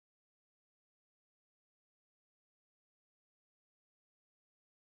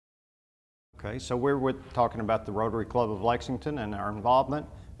Okay, so we're talking about the Rotary Club of Lexington and our involvement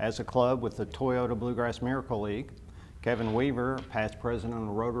as a club with the Toyota Bluegrass Miracle League. Kevin Weaver, past president of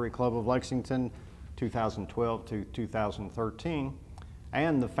the Rotary Club of Lexington, 2012 to 2013,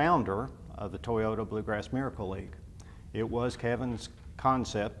 and the founder of the Toyota Bluegrass Miracle League. It was Kevin's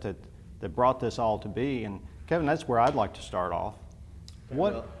concept that brought this all to be, and Kevin, that's where I'd like to start off.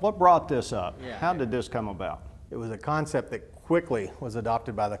 What brought this up? Yeah, How did this come about? It was a concept that quickly was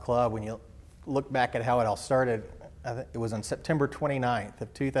adopted by the club. When you look back at how it all started, it was on September 29th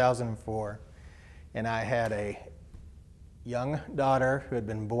of 2004, and I had a young daughter who had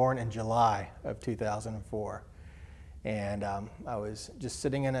been born in July of 2004. And I was just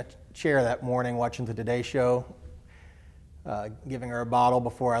sitting in a chair that morning watching the Today Show, giving her a bottle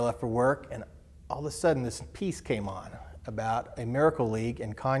before I left for work, and all of a sudden this piece came on about a Miracle League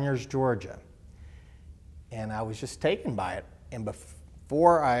in Conyers, Georgia. And I was just taken by it. And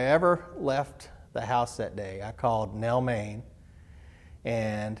before I ever left the house that day, I called Nell Main,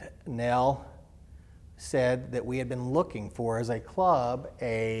 and Nell said that we had been looking for, as a club,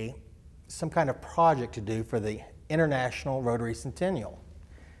 some kind of project to do for the International Rotary Centennial.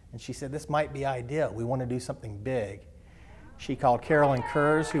 And she said, this might be ideal. We want to do something big. She called Carolyn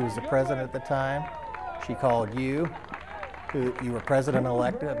Kurz, who was the president at the time. She called you, who you were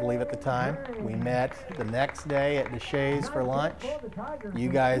president-elect, I believe, at the time. We met the next day at Deshays for lunch. You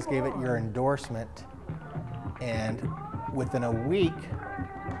guys gave it your endorsement, and within a week,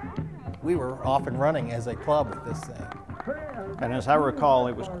 we were off and running as a club with this thing. And as I recall,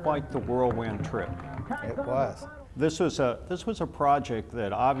 it was quite the whirlwind trip. It was. This was a project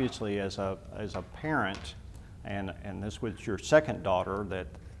that obviously, as a parent, and this was your second daughter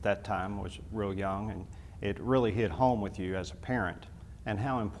that time was real young, and it really hit home with you as a parent, and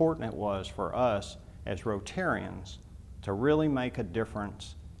how important it was for us as Rotarians to really make a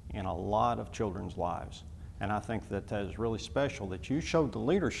difference in a lot of children's lives. And I think that is really special that you showed the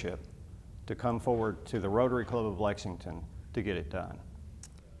leadership to come forward to the Rotary Club of Lexington to get it done.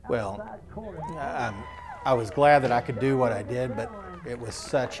 Well, I was glad that I could do what I did, but it was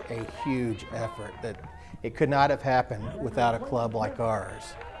such a huge effort that it could not have happened without a club like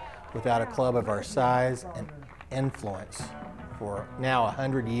ours, without a club of our size and influence for now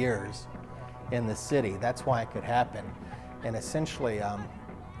 100 years in the city. That's why it could happen. And essentially,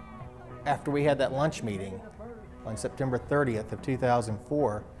 after we had that lunch meeting on September 30th of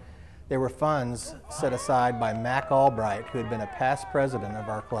 2004, there were funds set aside by Mac Albright, who had been a past president of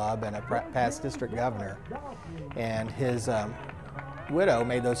our club and a past district governor. And his widow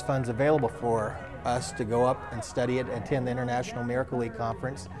made those funds available for us to go up and study it, attend the International Miracle League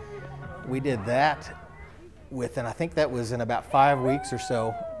Conference. We did that and I think that was in about 5 weeks or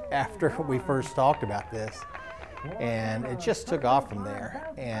so after we first talked about this. And it just took off from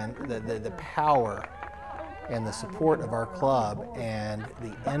there. And the power and the support of our club and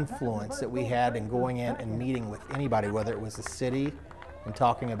the influence that we had in going in and meeting with anybody, whether it was the city and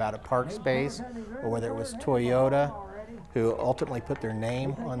talking about a park space, or whether it was Toyota, who ultimately put their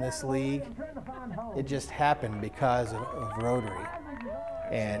name on this league. It just happened because of Rotary.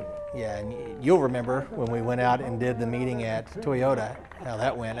 And yeah, and you'll remember when we went out and did the meeting at Toyota, how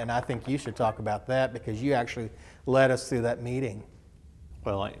that went, and I think you should talk about that because you actually led us through that meeting.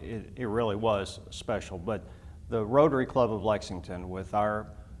 Well, it really was special, but the Rotary Club of Lexington, with our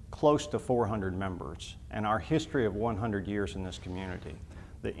close to 400 members and our history of 100 years in this community,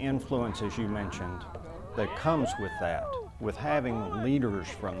 the influence, as you mentioned, that comes with that, with having leaders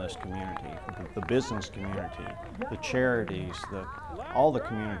from this community, the business community, the charities, all the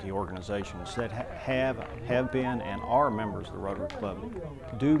community organizations that have been and are members of the Rotary Club,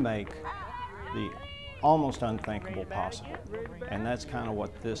 do make the almost unthinkable possible. And that's kind of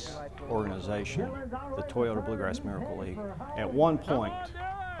what this organization, the Toyota Bluegrass Miracle League, at one point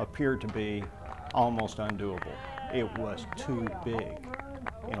appeared to be almost undoable. It was too big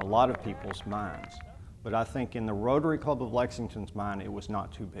in a lot of people's minds. But I think in the Rotary Club of Lexington's mind, it was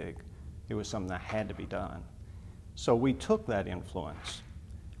not too big. It was something that had to be done. So we took that influence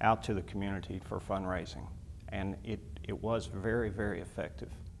out to the community for fundraising, and it was very, very effective.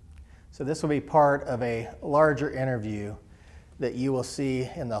 So this will be part of a larger interview that you will see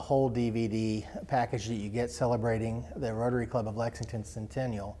in the whole DVD package that you get celebrating the Rotary Club of Lexington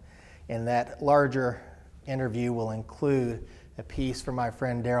Centennial. And that larger interview will include a piece from my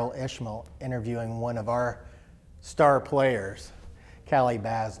friend Darrell interviewing one of our star players, Callie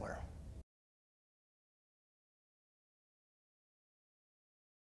Basler.